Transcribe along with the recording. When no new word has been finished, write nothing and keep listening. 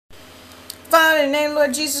Father, in the name of the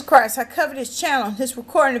Lord Jesus Christ, I cover this channel, this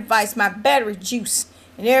recording device, my battery juice.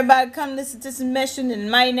 And everybody come listen to this message in the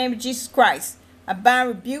mighty name of Jesus Christ. I bind,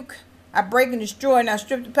 rebuke, I break and destroy, and I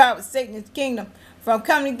strip the power of Satan and his kingdom from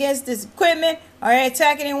coming against this equipment or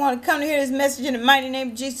attacking anyone to come to hear this message in the mighty name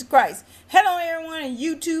of Jesus Christ. Hello everyone in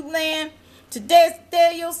YouTube land. Today is the day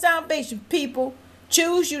of your salvation, people.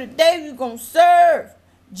 Choose you today you're going to serve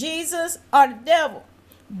Jesus or the devil.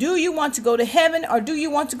 Do you want to go to heaven or do you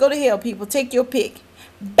want to go to hell, people? Take your pick.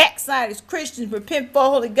 Backsliders, Christians, repent for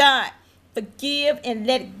holy God. Forgive and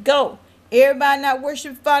let it go. Everybody not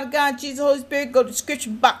worship Father God, Jesus, Holy Spirit, go to the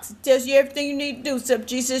scripture box. It tells you everything you need to do except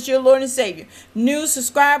Jesus, your Lord and Savior. New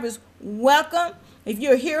subscribers, welcome. If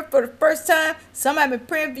you're here for the first time, somebody been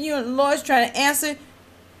praying for you and the Lord's trying to answer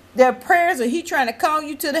their prayers, or he trying to call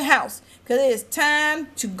you to the house. Because it is time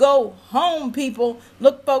to go home, people.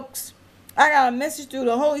 Look, folks, I got a message through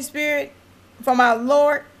the Holy Spirit from our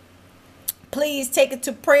Lord. Please take it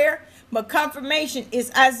to prayer. But confirmation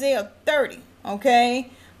is Isaiah 30. Okay.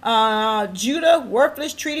 Judah,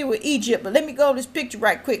 worthless, treaty with Egypt. But let me go to this picture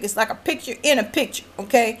right quick. It's like a picture in a picture.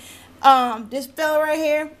 Okay. This fella right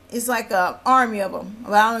here is like an army of them.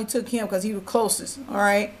 Well, I only took him because he was closest. All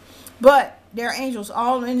right. But there are angels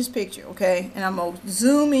all in this picture. Okay. And I'm going to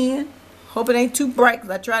zoom in. Hope it ain't too bright because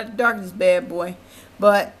I tried to darken this bad boy.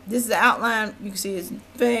 But this is the outline. You can see his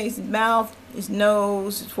face, his mouth, his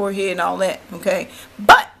nose, his forehead, and all that. Okay.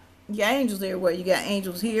 But you got angels everywhere. You got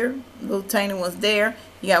angels here. Little tiny ones there.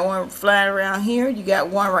 You got one flying around here. You got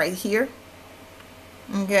one right here.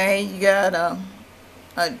 Okay. You got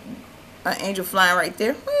an angel flying right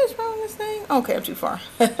there. What is wrong with this thing? Okay, I'm too far.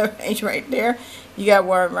 Angel right there. You got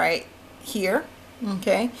one right here.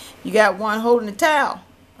 Okay. You got one holding a towel.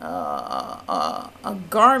 A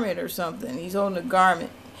garment or something. He's holding a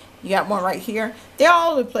garment. You got one right here. They're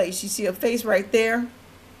all over the place. You see a face right there.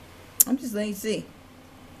 I'm just letting you see.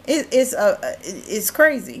 It's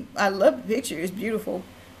crazy. I love the picture. It's beautiful.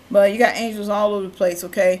 But you got angels all over the place.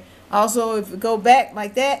 Okay. Also, if you go back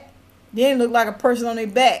like that, then it look like a person on their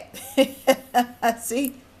back.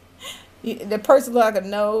 See, the person look like a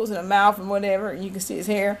nose and a mouth and whatever. And you can see his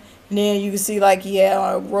hair. And then you can see like he had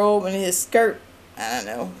on a robe and his skirt. I don't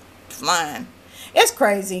know, flying. It's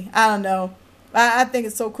crazy. I don't know. I think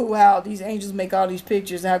it's so cool how these angels make all these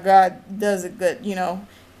pictures, how God does it good, you know.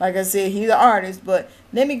 Like I said, he's an artist. But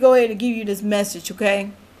let me go ahead and give you this message,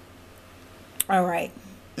 okay? All right.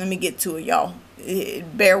 Let me get to it, y'all.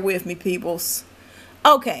 Bear with me, peoples.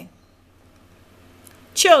 Okay.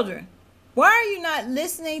 Children, why are you not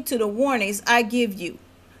listening to the warnings I give you?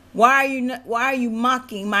 Why are you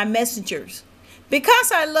mocking my messengers?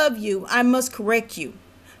 Because I love you, I must correct you.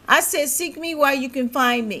 I said, seek me while you can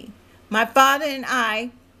find me. My Father and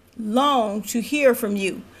I long to hear from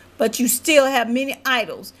you, but you still have many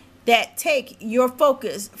idols that take your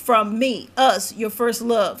focus from me, us, your first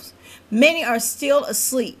loves. Many are still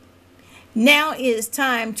asleep. Now it is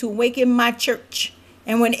time to awaken my church.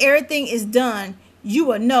 And when everything is done, you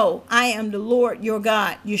will know I am the Lord your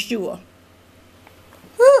God, Yeshua.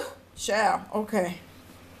 Whew, child, okay.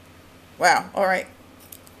 Wow, all right.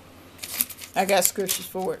 I got scriptures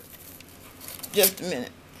for it. Just a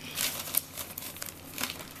minute.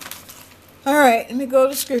 All right, let me go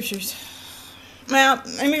to scriptures. Now,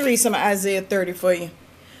 let me read some of Isaiah 30 for you.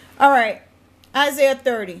 All right, Isaiah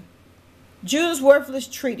 30. Judah's worthless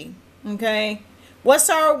treaty. Okay. What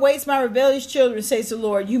sorrow awaits my rebellious children, says the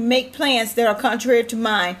Lord. You make plans that are contrary to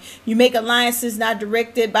mine. You make alliances not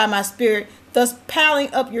directed by my spirit, thus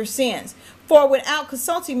piling up your sins. For without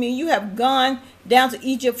consulting me, you have gone down to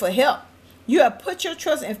Egypt for help. You have put your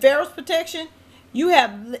trust in Pharaoh's protection. You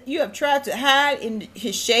have tried to hide in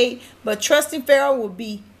his shade, but trusting Pharaoh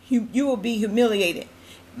you will be humiliated,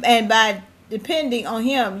 and by depending on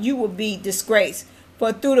him, you will be disgraced.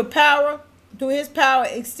 For though his power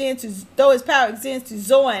extends to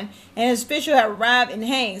Zoan, and his official have arrived in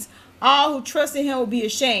Hanes, all who trust in him will be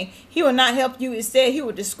ashamed. He will not help you; instead, he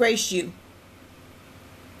will disgrace you.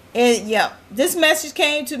 And yeah, this message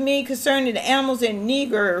came to me concerning the animals in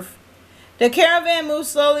Negev. The caravan moved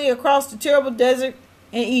slowly across the terrible desert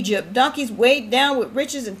in Egypt. Donkeys weighed down with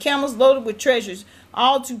riches and camels loaded with treasures,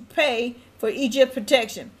 all to pay for Egypt's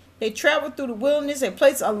protection. They traveled through the wilderness, a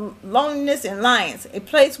place of loneliness and lions, a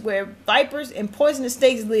place where vipers and poisonous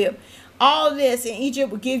snakes live. All this in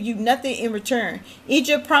Egypt will give you nothing in return.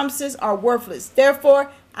 Egypt's promises are worthless.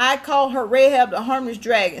 Therefore, I call her Rahab the harmless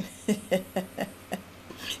dragon.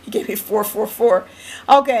 He gave me 444.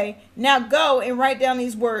 Okay, now go and write down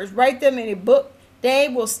these words. Write them in a book. They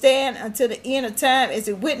will stand until the end of time as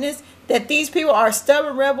a witness that these people are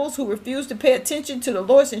stubborn rebels who refuse to pay attention to the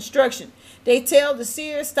Lord's instruction. They tell the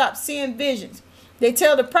seers, stop seeing visions. They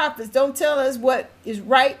tell the prophets, don't tell us what is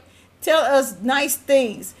right. Tell us nice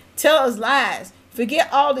things. Tell us lies.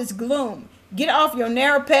 Forget all this gloom. Get off your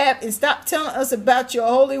narrow path and stop telling us about your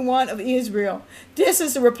Holy One of Israel. This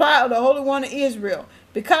is the reply of the Holy One of Israel.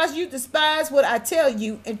 Because you despise what I tell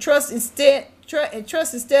you and trust instead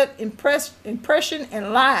impression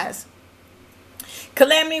and lies.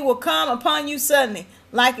 Calamity will come upon you suddenly,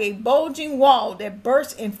 like a bulging wall that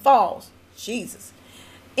bursts and falls. Jesus.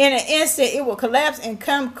 In an instant, it will collapse and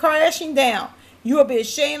come crashing down. You will be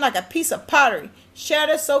ashamed like a piece of pottery,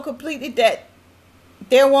 shattered so completely that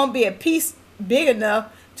there won't be a piece big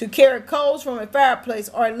enough to carry coals from a fireplace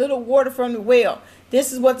or a little water from the well.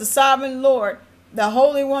 This is what the sovereign Lord, the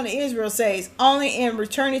Holy One of Israel, says. Only in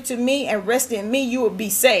returning to me and resting in me you will be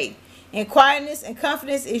saved. In quietness and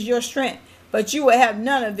confidence is your strength, but you will have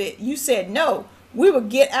none of it. You said, no, we will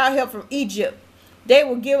get our help from Egypt. They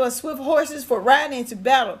will give us swift horses for riding into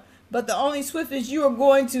battle. But the only swiftness you are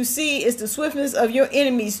going to see is the swiftness of your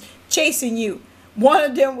enemies chasing you. One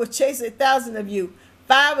of them will chase 1,000 of you.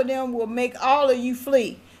 5 of them will make all of you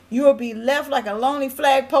flee. You will be left like a lonely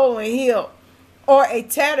flagpole on a hill, or a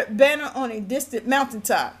tattered banner on a distant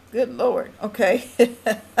mountaintop. Good Lord. Okay.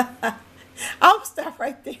 I'll stop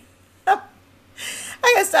right there. I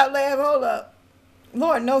gotta stop laughing. Hold up.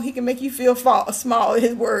 Lord, no, he can make you feel small in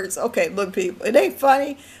his words. Okay, look, people. It ain't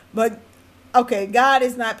funny, but okay, God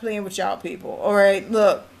is not playing with y'all people. All right,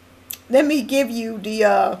 look. Let me give you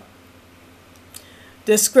the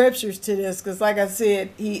scriptures to this, because like I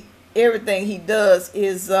said, everything he does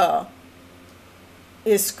is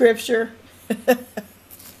scripture.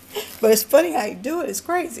 But it's funny how you do it. It's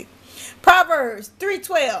crazy. Proverbs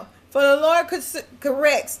 3:12. For the Lord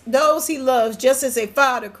corrects those he loves, just as a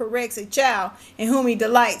father corrects a child in whom he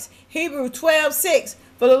delights. Hebrews 12:6.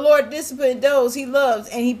 For the Lord disciplines those he loves,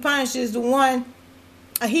 and he punishes the one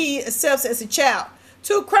he accepts as a child.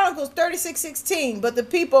 2 Chronicles 36:16. But the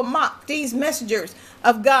people mock these messengers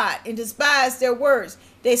of God and despise their words.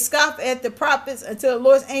 They scoff at the prophets until the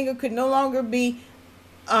Lord's anger could no longer be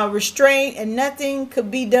restrained and nothing could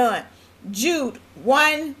be done. Jude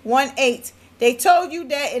 1:18. They told you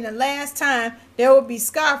that in the last time there will be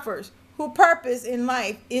scoffers whose purpose in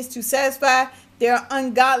life is to satisfy their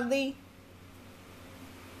ungodly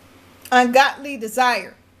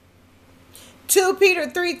desire. 2 Peter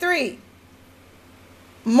 3:3.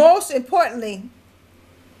 Most importantly,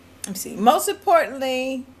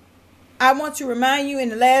 I want to remind you in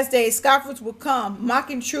the last days, scoffers will come,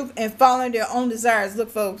 mocking truth and following their own desires.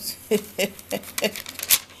 Look, folks.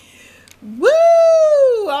 Woo!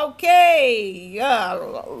 Okay.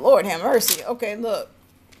 Lord have mercy. Okay, look.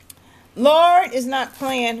 Lord is not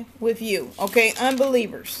playing with you. Okay,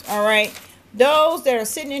 unbelievers. All right. Those that are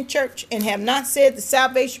sitting in church and have not said the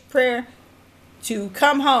salvation prayer to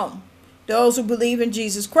come home. Those who believe in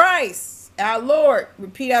Jesus Christ, our Lord.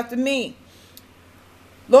 Repeat after me.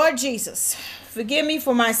 Lord Jesus, forgive me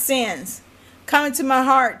for my sins. Come into my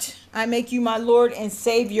heart. I make you my Lord and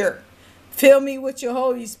Savior. Fill me with your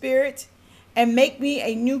Holy Spirit and make me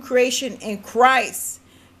a new creation in Christ.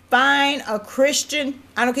 Find a Christian.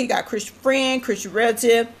 I don't care, you got a Christian friend, Christian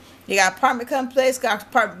relative. You got apartment complex, got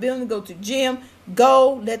apartment building, go to the gym.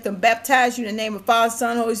 Go, let them baptize you in the name of Father,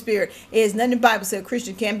 Son, Holy Spirit. It is nothing the Bible said a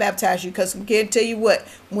Christian can't baptize you, because I can tell you what,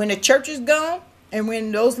 when the church is gone, and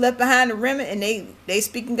when those left behind the remnant and they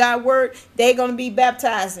speaking God's word, they're going to be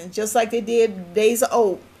baptizing just like they did days of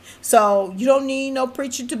old. So you don't need no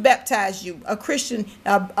preacher to baptize you. A Christian,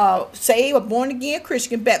 saved, a born again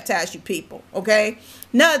Christian can baptize you people. Okay.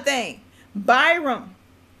 Another thing, Byram.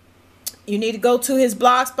 You need to go to his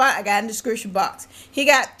blog spot. I got in the description box. He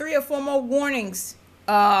got 3 or 4 more warnings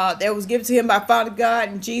that was given to him by Father God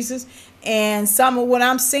and Jesus. And some of what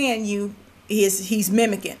I'm saying he's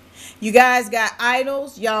mimicking. You guys got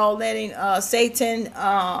idols. Y'all letting Satan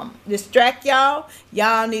distract y'all.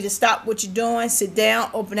 Y'all need to stop what you're doing. Sit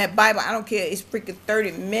down. Open that Bible. I don't care. It's freaking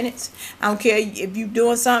 30 minutes. I don't care if you're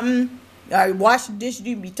doing something. Washing dishes.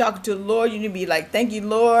 You need to be talking to the Lord. You need to be like, thank you,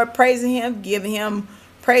 Lord. Praising him. Giving him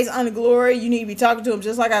praise, honor, glory. You need to be talking to him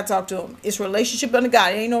just like I talk to him. It's relationship under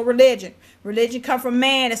God. It ain't no religion. Religion come from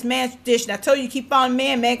man. It's man's tradition. I told you, keep following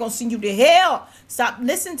man. Man gonna send you to hell. Stop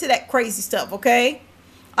listening to that crazy stuff, okay?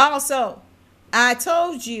 Also, I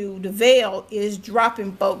told you the veil is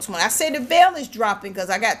dropping, folks. When I say the veil is dropping,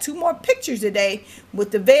 because I got 2 more pictures today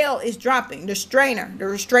with the veil is dropping. The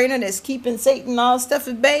restrainer that's keeping Satan and all stuff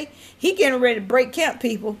at bay, he getting ready to break camp,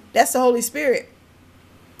 people. That's the Holy Spirit.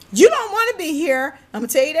 You don't want to be here. I'm going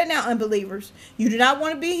to tell you that now, unbelievers. You do not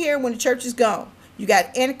want to be here when the church is gone. You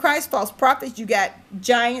got Antichrist, false prophets. You got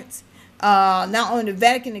giants, Not only the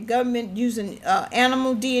Vatican, the government using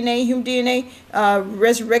animal DNA, human DNA,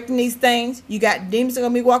 resurrecting these things. You got demons that are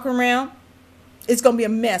going to be walking around. It's going to be a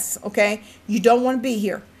mess, okay? You don't want to be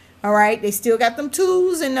here, all right? They still got them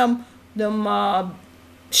tools and them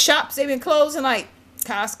shops they've been closing, like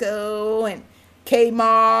Costco and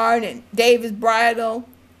Kmart and David's Bridal,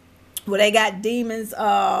 where they got demons,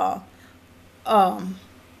 how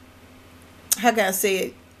can I say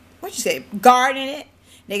it? What you say? Guarding it.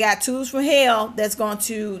 They got tools from hell they're going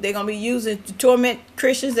to be using to torment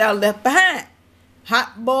Christians that are left behind.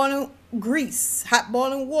 Hot boiling grease, hot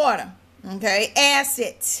boiling water, okay,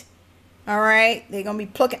 acid. All right, they're going to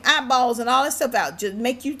be plucking eyeballs and all that stuff out. Just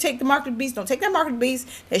make you take the mark of the beast. Don't take that mark of the beast.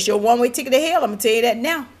 That's your one-way ticket to hell. I'm going to tell you that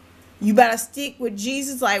now. You better stick with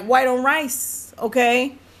Jesus like white on rice,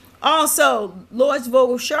 okay? Also, Lord's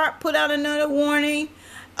Vogel Sharp put out another warning.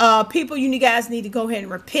 People, you guys need to go ahead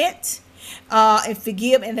and repent and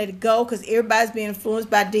forgive and let it go, because everybody's being influenced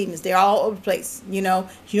by demons. They're all over the place. You know,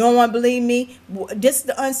 you don't want to believe me. This is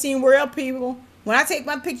the unseen world, people. When I take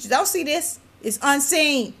my pictures, don't see this. It's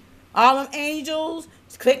unseen. All them angels,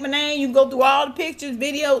 just click my name. You can go through all the pictures,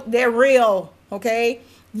 videos. They're real, okay?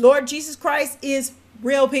 Lord Jesus Christ is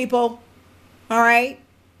real, people. All right?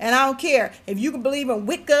 And I don't care if you can believe in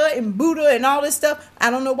Wicca and Buddha and all this stuff. I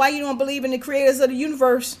don't know why you don't believe in the creators of the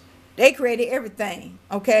universe. They created everything,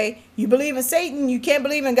 okay? You believe in Satan, you can't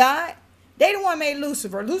believe in God. They the one made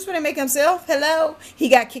Lucifer. Lucifer didn't make himself. Hello? He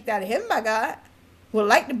got kicked out of heaven by God with a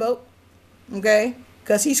lightning bolt, okay?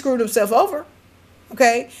 Because he screwed himself over,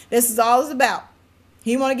 okay? This is all it's about.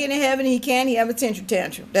 He want to get in heaven, he can. He have a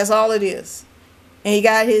tantrum. That's all it is. And he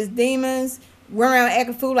got his demons run around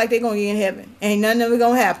acting fool like they're going to get in heaven. Ain't nothing of it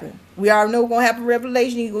going to happen. We already know what's going to happen in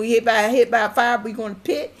Revelation. He's going to get hit by a fire, but he's going to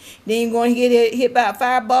pit. Then he's going to get hit by a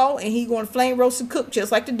fireball, and he's going to flame roast and cook just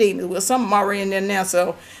like the demons. Well, some of them already in there now,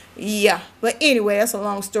 so yeah. But anyway, that's a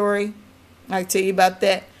long story. I can tell you about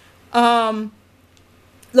that.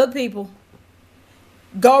 Look, people,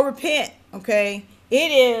 go repent, okay? It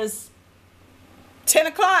is 10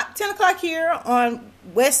 o'clock. 10 o'clock here on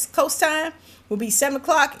West Coast time. Will be 7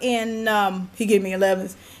 o'clock in, he gave me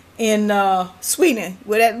 11s, in Sweden,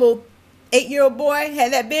 where that little 8-year-old boy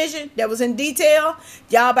had that vision that was in detail.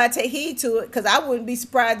 Y'all better take heed to it, because I wouldn't be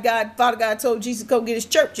surprised Father God told Jesus to go get his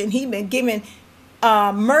church, and he been giving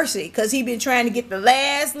mercy, because he been trying to get the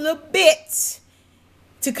last little bits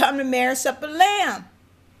to come to marriage supper of the Lamb.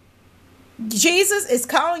 Jesus is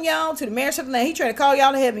calling y'all to the marriage supper of the Lamb. He trying to call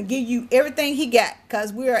y'all to heaven and give you everything he got,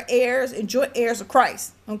 because we are heirs and joint heirs of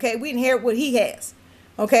Christ. Okay, we inherit what he has.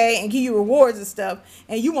 Okay, and give you rewards and stuff.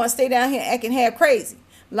 And you want to stay down here acting half crazy.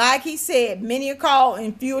 Like he said, many are called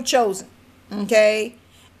and few are chosen. Okay,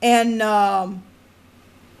 and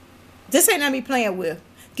this ain't nothing to be playing with.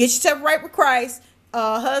 Get yourself right with Christ.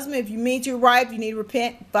 Husband, if you mean to right, you need to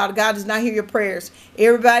repent. Father God does not hear your prayers.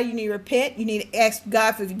 Everybody, you need to repent. You need to ask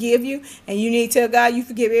God to forgive you. And you need to tell God you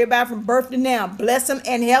forgive everybody from birth to now. Bless them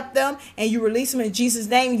and help them. And you release them in Jesus'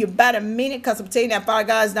 name. You better mean it, because I'm telling you that Father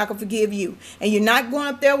God is not going to forgive you. And you're not going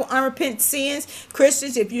up there with unrepentant sins.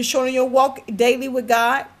 Christians, if you're showing your walk daily with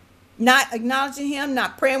God, not acknowledging him,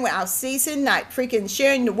 not praying without ceasing, not freaking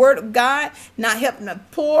sharing the word of God, not helping the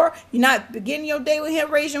poor, you're not beginning your day with him,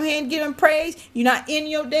 raise your hand, give him praise. You're not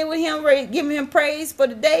ending your day with him, giving him praise for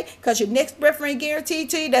the day, because your next breath ain't guaranteed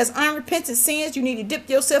to you. That's unrepentant sins. You need to dip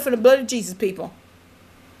yourself in the blood of Jesus, people.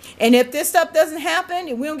 And if this stuff doesn't happen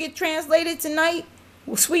and we don't get translated tonight,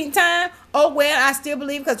 sweet time, oh well, I still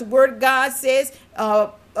believe, because the word of God says,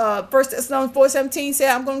 1 Thessalonians 4:17 said,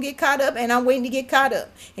 I'm going to get caught up, and I'm waiting to get caught up.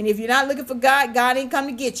 And if you're not looking for God, God ain't come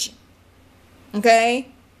to get you. Okay?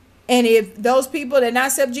 And if those people that not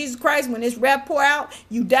accept Jesus Christ, when this wrath pour out,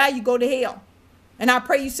 you die, you go to hell. And I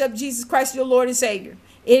pray you accept Jesus Christ, your Lord and Savior.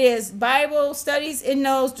 It is Bible studies in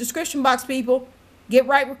those description box, people. Get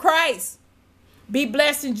right with Christ. Be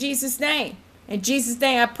blessed in Jesus' name. In Jesus'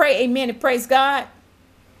 name I pray, amen, and praise God.